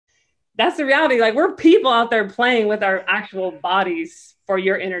that's the reality. Like, we're people out there playing with our actual bodies for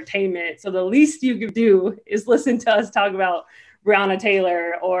your entertainment. So the least you could do is listen to us talk about Breonna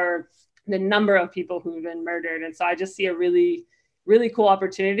Taylor or the number of people who've been murdered. And so I just see a really, really cool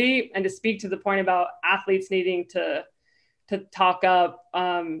opportunity. And to speak to the point about athletes needing to talk up,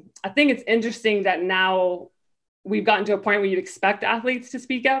 I think it's interesting that now we've gotten to a point where you expect athletes to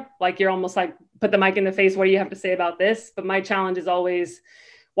speak up. Like, you're almost like, put the mic in the face. What do you have to say about this? But my challenge is always,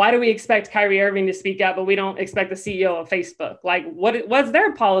 why do we expect Kyrie Irving to speak up, but we don't expect the CEO of Facebook? Like, what's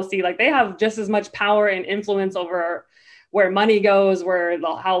their policy? Like, they have just as much power and influence over where money goes,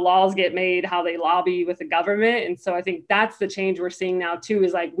 how laws get made, how they lobby with the government. And so I think that's the change we're seeing now too,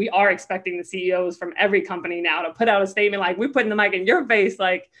 is like, we are expecting the CEOs from every company now to put out a statement like, we're putting the mic in your face.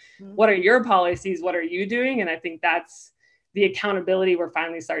 Like, what are your policies? What are you doing? And I think that's the accountability we're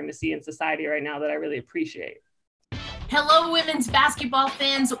finally starting to see in society right now that I really appreciate. Hello, women's basketball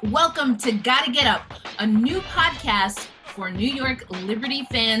fans. Welcome to Gotta Get Up, a new podcast for New York Liberty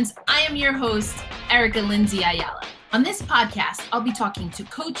fans. I am your host, Erica Lindsay Ayala. On this podcast, I'll be talking to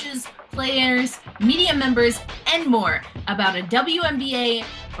coaches, players, media members, and more about a WNBA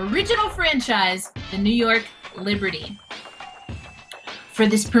original franchise, the New York Liberty. For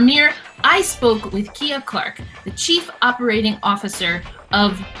this premiere, I spoke with Keia Clarke, the Chief Operating Officer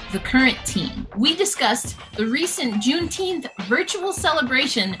of the current team. We discussed the recent Juneteenth virtual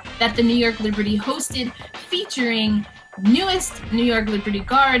celebration that the New York Liberty hosted, featuring newest New York Liberty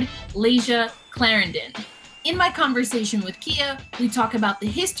guard, Layshia Clarendon. In my conversation with Keia, we talk about the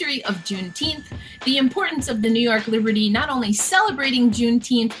history of Juneteenth, the importance of the New York Liberty not only celebrating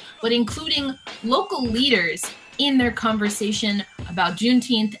Juneteenth, but including local leaders in their conversation about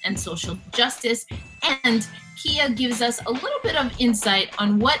Juneteenth and social justice. And Keia gives us a little bit of insight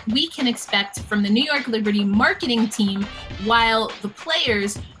on what we can expect from the New York Liberty marketing team while the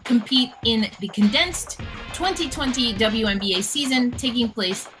players compete in the condensed 2020 WNBA season taking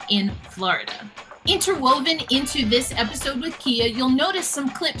place in Florida. Interwoven into this episode with Keia, you'll notice some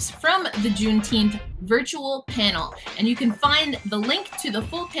clips from the Juneteenth virtual panel, and you can find the link to the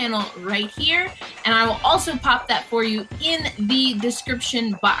full panel right here, and I will also pop that for you in the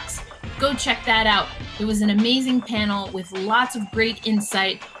description box. Go check that out. It was an amazing panel with lots of great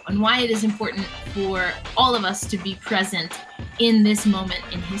insight on why it is important for all of us to be present in this moment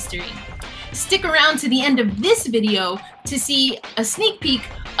in history. Stick around to the end of this video to see a sneak peek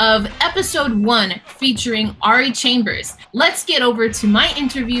of episode 1 featuring Ari Chambers. Let's get over to my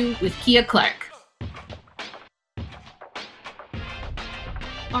interview with Keia Clarke.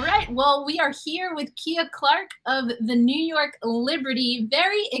 All right, well, we are here with Keia Clarke of the New York Liberty.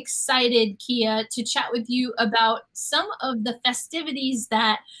 Very excited, Keia, to chat with you about some of the festivities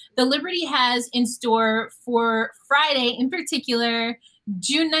that the Liberty has in store for Friday, in particular,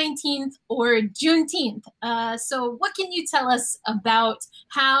 June 19th or Juneteenth. So what can you tell us about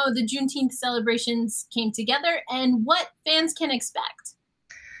how the Juneteenth celebrations came together and what fans can expect?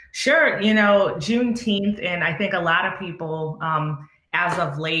 Sure. Juneteenth, and I think a lot of people as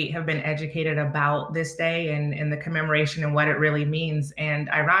of late have been educated about this day and the commemoration and what it really means. And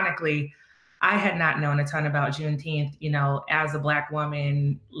ironically, I had not known a ton about Juneteenth, as a Black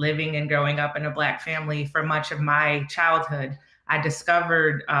woman living and growing up in a Black family for much of my childhood. I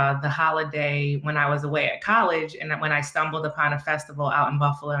discovered the holiday when I was away at college and when I stumbled upon a festival out in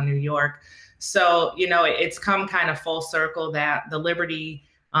Buffalo, New York. So, it's come kind of full circle that the Liberty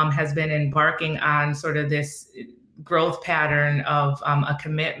has been embarking on sort of this growth pattern of a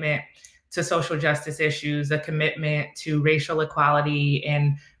commitment to social justice issues, a commitment to racial equality,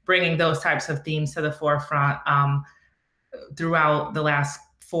 and bringing those types of themes to the forefront throughout the last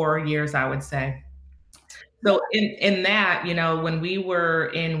 4 years, I would say. So in that, when we were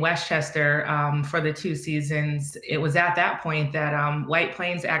in Westchester for the 2 seasons, it was at that point that White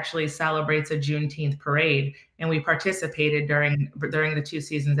Plains actually celebrates a Juneteenth parade, and we participated during the 2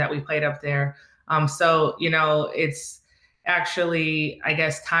 seasons that we played up there. So, it's actually, I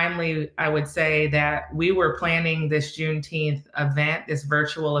guess, timely, I would say, that we were planning this Juneteenth event, this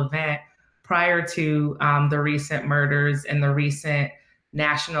virtual event, prior to the recent murders and the recent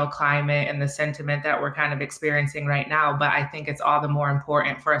national climate and the sentiment that we're kind of experiencing right now. But I think it's all the more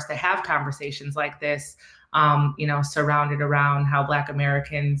important for us to have conversations like this, surrounded around how Black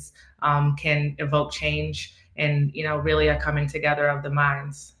Americans can evoke change and, really a coming together of the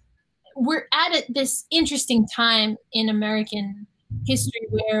minds. We're at this interesting time in American history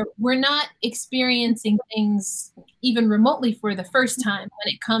where we're not experiencing things even remotely for the first time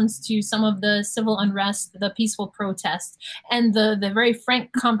when it comes to some of the civil unrest, the peaceful protests, and the very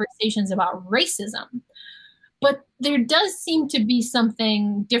frank conversations about racism. But there does seem to be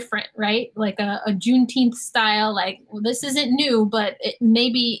something different, right? Like a Juneteenth style, like, well, this isn't new, but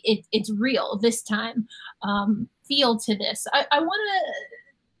maybe it's real this time, feel to this. I want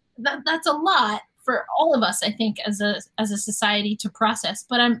to, that's a lot for all of us, I think, as a society to process.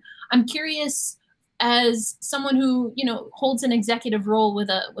 But I'm curious, as someone who, you know, holds an executive role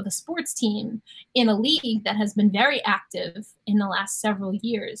with a sports team in a league that has been very active in the last several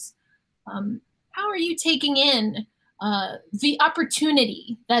years. How are you taking in the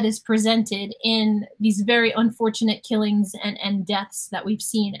opportunity that is presented in these very unfortunate killings and deaths that we've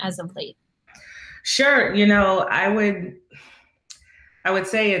seen as of late? Sure. You know, I would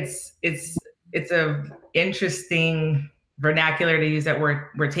say it's a interesting vernacular to use, that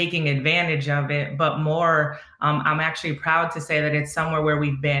we're taking advantage of it, but more, I'm actually proud to say that it's somewhere where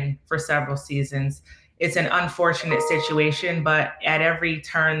we've been for several seasons. It's an unfortunate situation, but at every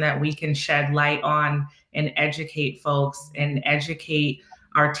turn that we can shed light on and educate folks and educate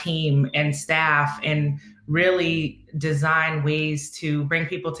our team and staff and really design ways to bring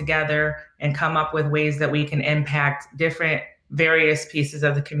people together and come up with ways that we can impact different various pieces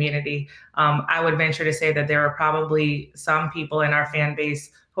of the community. I would venture to say that there are probably some people in our fan base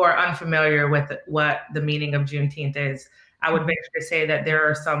who are unfamiliar with what the meaning of Juneteenth is. I would venture to say that there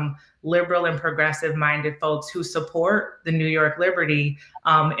are some liberal and progressive minded folks who support the New York Liberty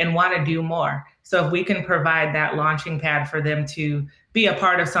and want to do more. So if we can provide that launching pad for them to be a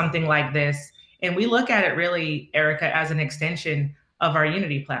part of something like this, and we look at it really, Erica, as an extension of our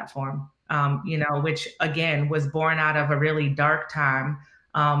Unity platform, you know, which again was born out of a really dark time,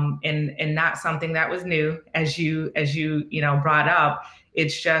 and not something that was new, as you brought up.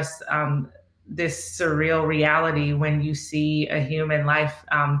 It's just this surreal reality when you see a human life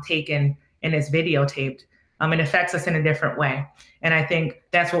taken and it's videotaped. It affects us in a different way. And I think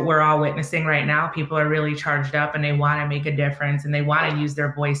that's what we're all witnessing right now. People are really charged up and they want to make a difference and they want to use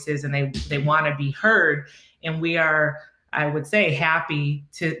their voices and they want to be heard. And we are, I would say, happy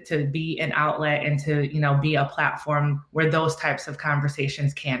to be an outlet and to, you know, be a platform where those types of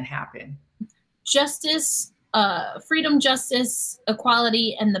conversations can happen. Justice, freedom, justice,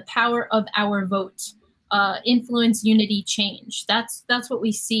 equality, and the power of our vote influence unity change. That's what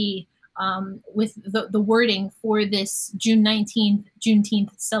we see with the wording for this Juneteenth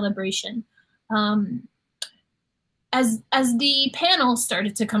celebration. As the panel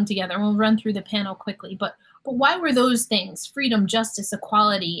started to come together, and we'll run through the panel quickly, but why were those things, freedom, justice,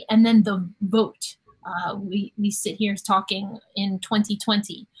 equality, and then the vote? We sit here talking in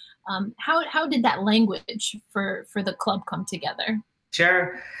 2020. How did that language for the club come together?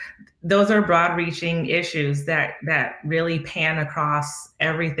 Sure. Those are broad-reaching issues that really pan across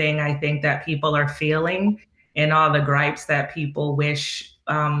everything I think that people are feeling and all the gripes that people wish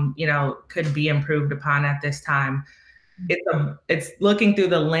could be improved upon at this time. It's looking through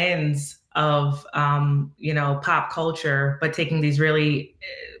the lens of pop culture, but taking these really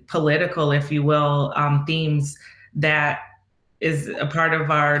political, if you will, themes that is a part of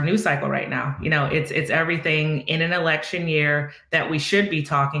our news cycle right now. You know, it's everything in an election year that we should be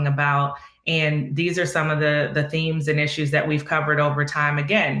talking about. And these are some of the themes and issues that we've covered over time.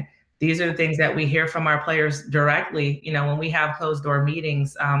 Again, these are the things that we hear from our players directly. You know, when we have closed door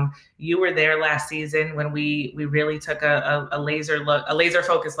meetings, you were there last season when we really took a laser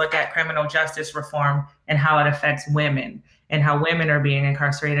focused look at criminal justice reform and how it affects women and how women are being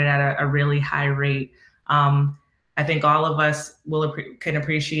incarcerated at a really high rate. I think all of us can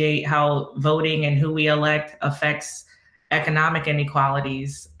appreciate how voting and who we elect affects economic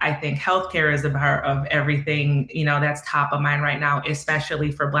inequalities. I think healthcare is a part of everything, that's top of mind right now,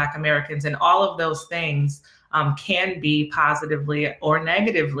 especially for Black Americans. And all of those things can be positively or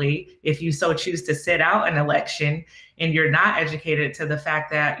negatively, if you so choose to sit out an election and you're not educated to the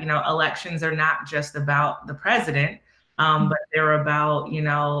fact that, elections are not just about the president, but they're about,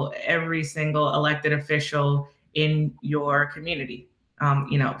 every single elected official in your community,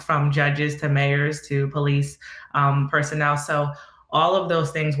 from judges to mayors to police personnel. So all of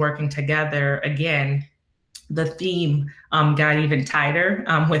those things working together, again, the theme got even tighter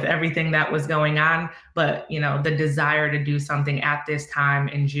with everything that was going on. But, the desire to do something at this time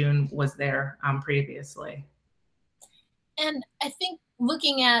in June was there previously. And I think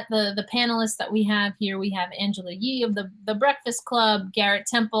looking at the panelists that we have here, we have Angela Yee of the Breakfast Club, Garrett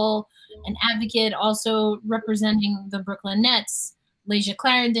Temple, an advocate also representing the Brooklyn Nets, Laysia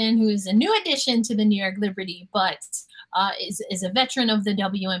Clarendon, who is a new addition to the New York Liberty, but is a veteran of the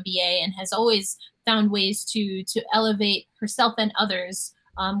WNBA and has always found ways to elevate herself and others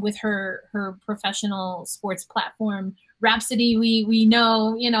with her professional sports platform, Rhapsody, we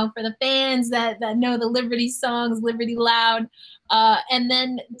know, you know, for the fans that know the Liberty songs, Liberty Loud. And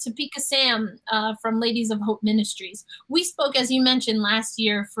then Topeka Sam from Ladies of Hope Ministries. We spoke, as you mentioned, last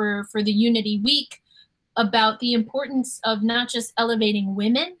year for the Unity Week about the importance of not just elevating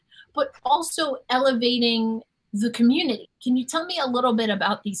women, but also elevating the community. Can you tell me a little bit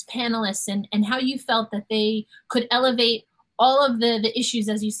about these panelists and how you felt that they could elevate all of the issues,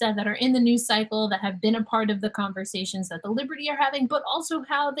 as you said, that are in the news cycle, that have been a part of the conversations that the Liberty are having, but also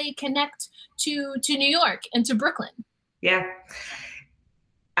how they connect to New York and to Brooklyn? Yeah.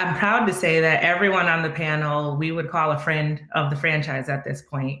 I'm proud to say that everyone on the panel, we would call a friend of the franchise at this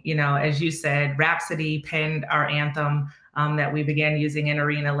point. You know, as you said, Rhapsody penned our anthem that we began using in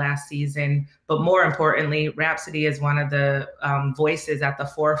Arena last season. But more importantly, Rhapsody is one of the voices at the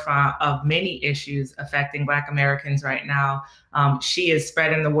forefront of many issues affecting Black Americans right now. She is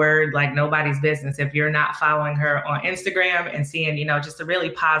spreading the word like nobody's business. If you're not following her on Instagram and seeing, you know, just the really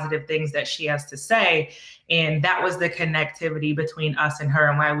positive things that she has to say. And that was the connectivity between us and her,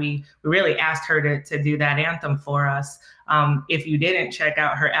 and why we really asked her to do that anthem for us. If you didn't check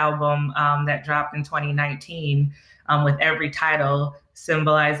out her album that dropped in 2019, with every title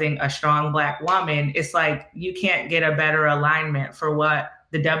symbolizing a strong Black woman, it's like you can't get a better alignment for what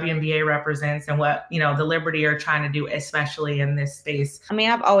the WNBA represents and what, you know, the Liberty are trying to do, especially in this space. I mean,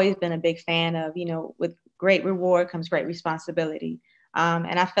 I've always been a big fan of, you know, with great reward comes great responsibility.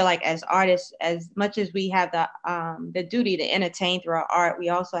 And I feel like as artists, as much as we have the duty to entertain through our art, we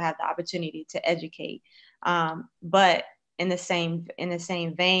also have the opportunity to educate. But in the same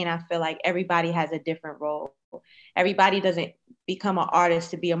vein, I feel like everybody has a different role. Everybody doesn't become an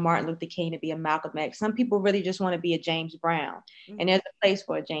artist to be a Martin Luther King, to be a Malcolm X. Some people really just want to be a James Brown. Mm-hmm. And there's a place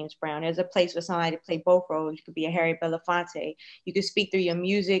for a James Brown. There's a place for somebody to play both roles. You could be a Harry Belafonte. You could speak through your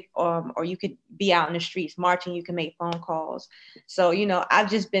music, or you could be out in the streets marching. You can make phone calls. So, you know, I've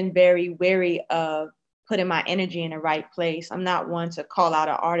just been very wary of putting my energy in the right place. I'm not one to call out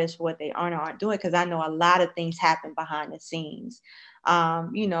an artist for what they are or aren't doing, because I know a lot of things happen behind the scenes.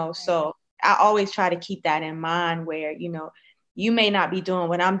 You know, so I always try to keep that in mind where, you know, you may not be doing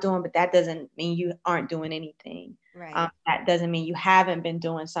what I'm doing, but that doesn't mean you aren't doing anything. Right. That doesn't mean you haven't been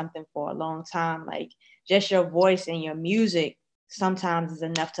doing something for a long time. Like just your voice and your music sometimes is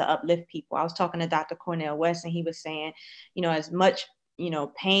enough to uplift people. I was talking to Dr. Cornel West, and he was saying, you know, as much, you know,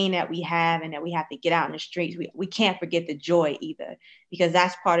 pain that we have and that we have to get out in the streets, we can't forget the joy either, because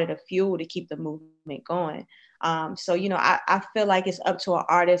that's part of the fuel to keep the movement going. So, you know, I feel like it's up to an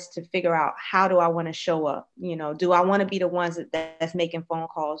artist to figure out, how do I want to show up? You know, do I want to be the ones that's making phone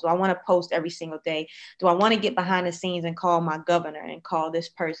calls? Do I want to post every single day? Do I want to get behind the scenes and call my governor and call this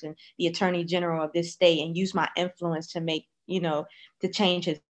person, the attorney general of this state, and use my influence to make, you know, to change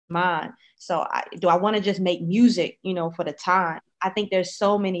his mind? So do I want to just make music, you know, for the time? I think there's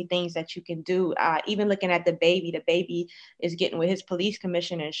so many things that you can do. Even looking at the baby is getting with his police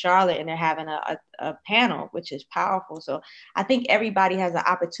commissioner in Charlotte, and they're having a panel, which is powerful. So I think everybody has an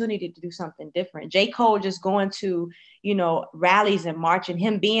opportunity to do something different. J. Cole just going to, you know, rallies and marching,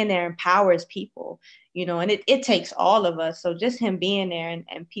 him being there empowers people, you know, and it takes all of us. So just him being there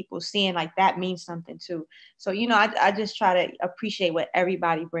and people seeing like that means something too. So, you know, I just try to appreciate what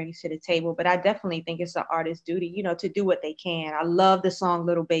everybody brings to the table, but I definitely think it's an artist's duty, you know, to do what they can. I love the song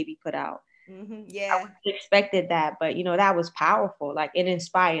Little Baby put out. Mm-hmm. Yeah. I wouldn't have expected that, but, you know, that was powerful. Like it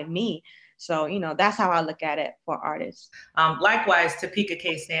inspired me. So, you know, that's how I look at it for artists. Likewise, Topeka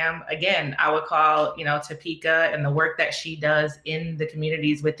K. Sam, again, I would call, you know, Topeka and the work that she does in the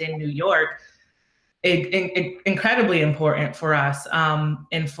communities within New York incredibly important for us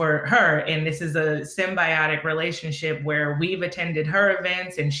and for her. And this is a symbiotic relationship where we've attended her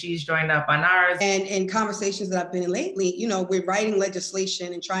events and she's joined up on ours. And in conversations that I've been in lately, you know, we're writing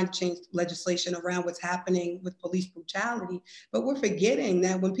legislation and trying to change legislation around what's happening with police brutality. But we're forgetting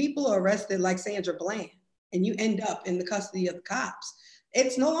that when people are arrested like Sandra Bland and you end up in the custody of the cops,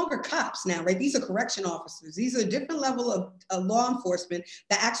 it's no longer cops now, right? These are correction officers. These are a different level of law enforcement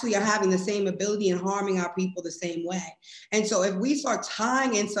that actually are having the same ability and harming our people the same way. And so if we start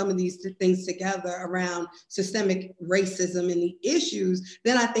tying in some of these things together around systemic racism and the issues,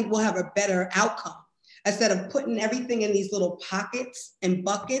 then I think we'll have a better outcome. Instead of putting everything in these little pockets and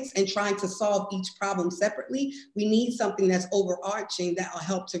buckets and trying to solve each problem separately, we need something that's overarching that will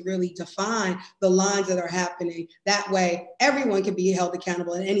help to really define the lines that are happening. That way, everyone can be held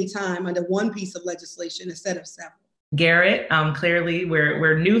accountable at any time under one piece of legislation instead of several. Garrett, clearly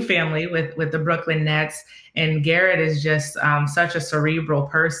we're new family with the Brooklyn Nets, and Garrett is just such a cerebral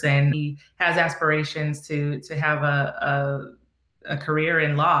person. He has aspirations to have a a career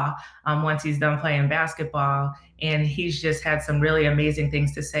in law once he's done playing basketball. And he's just had some really amazing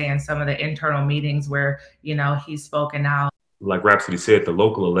things to say in some of the internal meetings where, he's spoken out. Like Rhapsody said, the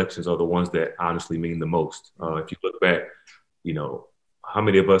local elections are the ones that honestly mean the most. If you look back, how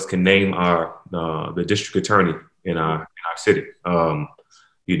many of us can name the district attorney in our city?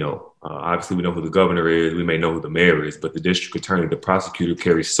 Obviously we know who the governor is. We may know who the mayor is, but the district attorney, the prosecutor,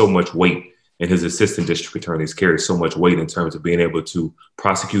 carries so much weight, and his assistant district attorneys carry so much weight in terms of being able to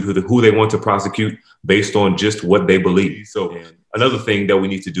prosecute who they want to prosecute based on just what they believe. So another thing that we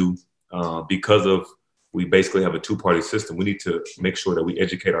need to do, because we basically have a two-party system, we need to make sure that we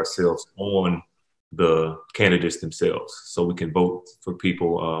educate ourselves on the candidates themselves so we can vote for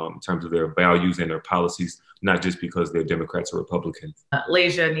people in terms of their values and their policies, not just because they're Democrats or Republicans.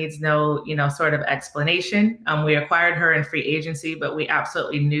 Lasia needs no, sort of explanation. We acquired her in free agency, but we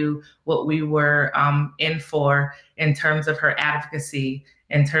absolutely knew what we were in for in terms of her advocacy,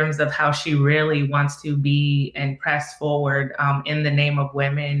 in terms of how she really wants to be and press forward in the name of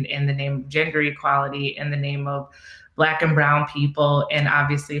women, in the name of gender equality, in the name of Black and brown people, and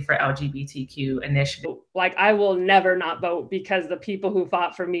obviously for LGBTQ initiative. Like, I will never not vote because the people who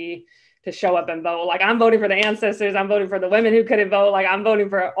fought for me to show up and vote, like, I'm voting for the ancestors, I'm voting for the women who couldn't vote, like, I'm voting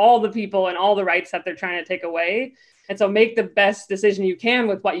for all the people and all the rights that they're trying to take away. And so make the best decision you can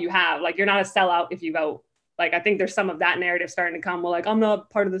with what you have. Like, you're not a sellout if you vote. Like, I think there's some of that narrative starting to come. Well, like, I'm not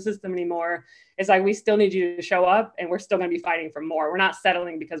part of the system anymore. It's like, we still need you to show up, and we're still going to be fighting for more. We're not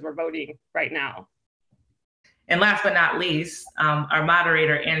settling because we're voting right now. And last but not least, our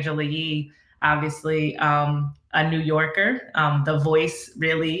moderator, Angela Yee, obviously a New Yorker, the voice,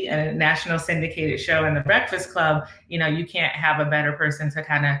 really, a national syndicated show in the Breakfast Club. You can't have a better person to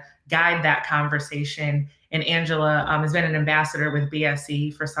kind of guide that conversation. And Angela has been an ambassador with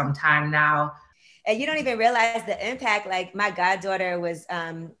BSE for some time now. And you don't even realize the impact. Like, my goddaughter was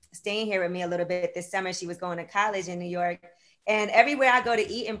staying here with me a little bit this summer. She was going to college in New York. And everywhere I go to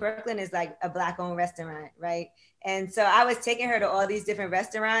eat in Brooklyn is like a Black-owned restaurant, right? And so I was taking her to all these different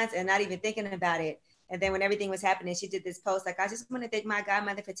restaurants and not even thinking about it. And then when everything was happening, she did this post, like, I just want to thank my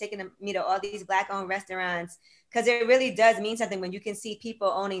godmother for taking me to all these Black-owned restaurants, because it really does mean something when you can see people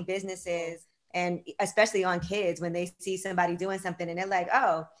owning businesses, and especially on kids, when they see somebody doing something and they're like,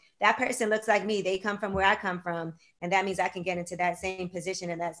 oh, that person looks like me. They come from where I come from. And that means I can get into that same position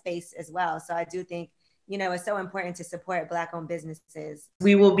in that space as well. So I do think, it's so important to support Black-owned businesses.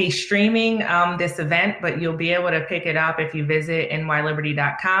 We will be streaming this event, but you'll be able to pick it up if you visit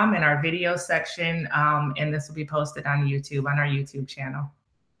nyliberty.com in our video section. And this will be posted on YouTube, on our YouTube channel.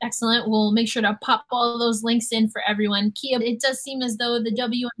 Excellent. We'll make sure to pop all those links in for everyone. Keia, it does seem as though the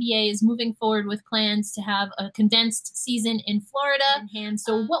WNBA is moving forward with plans to have a condensed season in Florida in hand.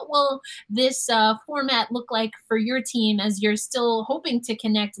 So what will this format look like for your team as you're still hoping to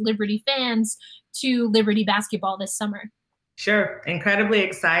connect Liberty fans to Liberty basketball this summer? Sure. Incredibly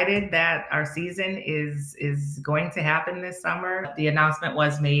excited that our season is going to happen this summer. The announcement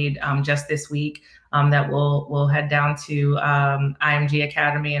was made just this week that we'll head down to IMG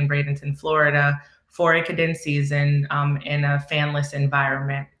Academy in Bradenton, Florida for a condensed season in a fanless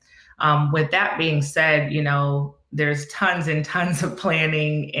environment. With that being said, there's tons and tons of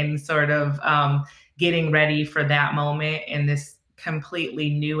planning and sort of getting ready for that moment in this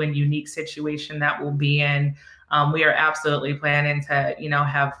completely new and unique situation that we'll be in. We are absolutely planning to,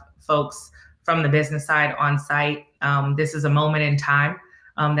 have folks from the business side on site. This is a moment in time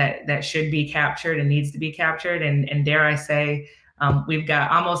that should be captured and needs to be captured. And dare I say, we've got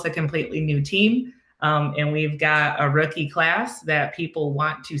almost a completely new team, and we've got a rookie class that people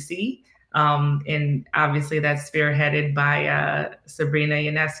want to see. And obviously that's spearheaded by Sabrina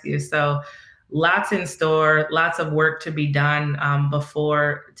Ionescu. So lots in store, lots of work to be done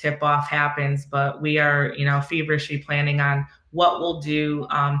before tip-off happens, but we are, feverishly planning on what we'll do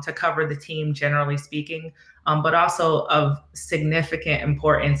to cover the team, generally speaking, but also of significant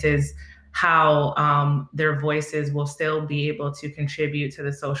importance is how their voices will still be able to contribute to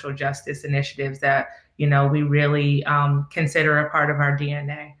the social justice initiatives that, we really consider a part of our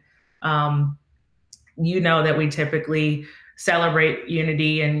DNA. That we typically celebrate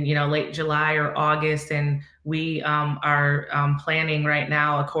unity in late July or August, and we are planning right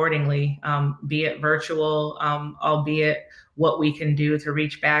now accordingly, be it virtual, albeit what we can do to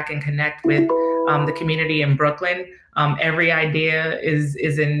reach back and connect with the community in Brooklyn. Every idea is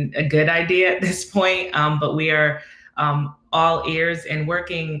a good idea at this point, but we are all ears and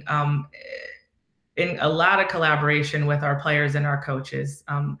working in a lot of collaboration with our players and our coaches.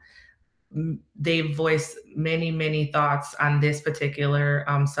 They've voiced many, many thoughts on this particular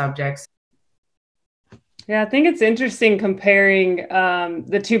subject. Yeah, I think it's interesting comparing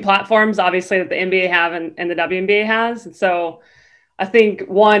the two platforms, obviously, that the NBA have and the WNBA has. And so I think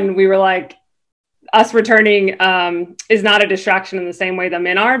one, we were like, us returning is not a distraction in the same way that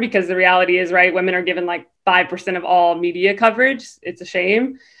men are, because the reality is, right, women are given like 5% of all media coverage. It's a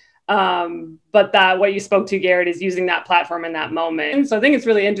shame. But that what you spoke to, Garrett, is using that platform in that moment. And so I think it's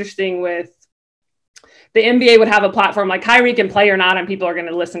really interesting with the NBA would have a platform like Kyrie can play or not, and people are going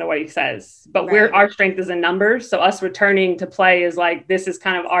to listen to what he says. But our strength is in numbers. So us returning to play is like, this is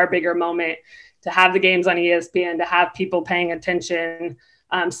kind of our bigger moment to have the games on ESPN, to have people paying attention.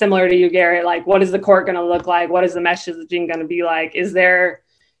 Similar to you, Garrett, like, what is the court going to look like? What is the messaging going to be like? Is there,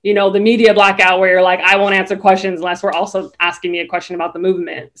 the media blackout where you're like, I won't answer questions unless we're also asking me a question about the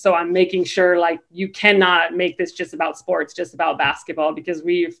movement. So I'm making sure, like, you cannot make this just about sports, just about basketball, because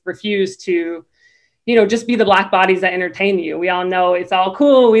we refuse to, just be the Black bodies that entertain you. We all know it's all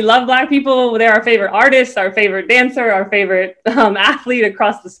cool. We love Black people. They're our favorite artist, our favorite dancer, our favorite athlete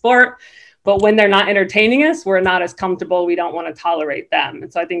across the sport. But when they're not entertaining us, we're not as comfortable. We don't want to tolerate them.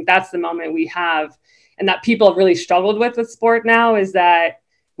 And so I think that's the moment we have, and that people have really struggled with sport now, is that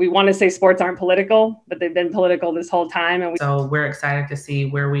we want to say sports aren't political, but they've been political this whole time. And so we're excited to see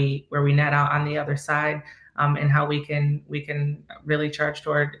where we net out on the other side, and how we can really charge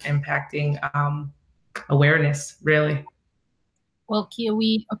toward impacting awareness, really. Well, Keia,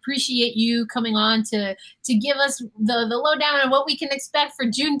 we appreciate you coming on to give us the lowdown on what we can expect for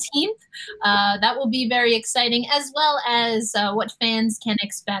Juneteenth. That will be very exciting, as well as what fans can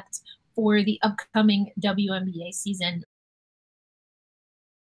expect for the upcoming WNBA season.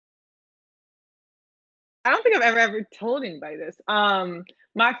 I don't think I've ever told anybody this.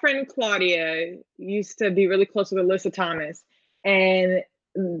 My friend Claudia used to be really close with Alyssa Thomas, and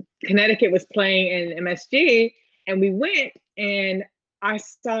Connecticut was playing in MSG, and we went, and I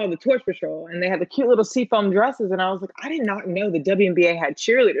saw the Torch Patrol, and they had the cute little seafoam dresses, and I was like, I did not know the WNBA had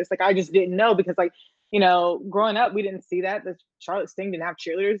cheerleaders. Like, I just didn't know, because, like, growing up, we didn't see that. The Charlotte Sting didn't have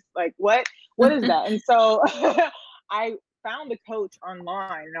cheerleaders. Like, what is that? And so I found the coach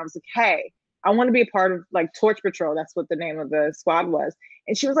online, and I was like, hey, I want to be a part of, like, Torch Patrol. That's what the name of the squad was.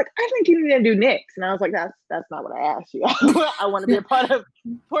 And she was like, I think you need to do Knicks. And I was like, that's not what I asked you. I want to be a part of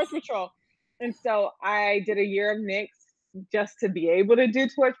Torch Patrol. And so I did a year of Knicks just to be able to do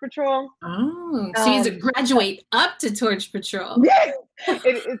Torch Patrol. Oh, so you had to graduate up to Torch Patrol. Yes.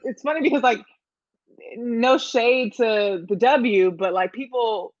 It's funny because, like, no shade to the W, but, like,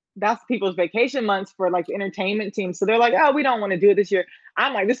 that's people's vacation months for, like, the entertainment team. So they're like, oh, we don't want to do it this year.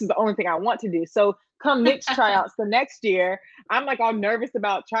 I'm like, this is the only thing I want to do. So come Knicks tryouts the next year, I'm like all nervous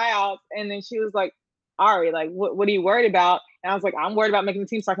about tryouts. And then she was like, Ari, like, what are you worried about? And I was like, I'm worried about making the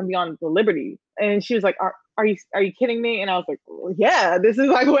team so I can be on the Liberty. And she was like, are you kidding me? And I was like, well, yeah, this is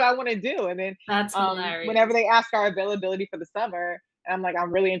like what I want to do. And then that's hilarious. Whenever they ask our availability for the summer, and I'm like,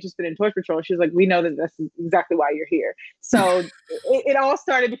 I'm really interested in Torch Patrol. She's like, we know that that's exactly why you're here. So it all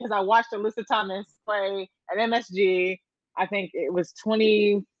started because I watched Alyssa Thomas play at MSG. I think it was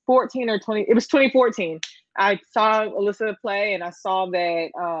 2014 or 20. It was 2014. I saw Alyssa play, and I saw that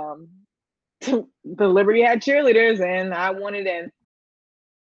the Liberty had cheerleaders, and I wanted in.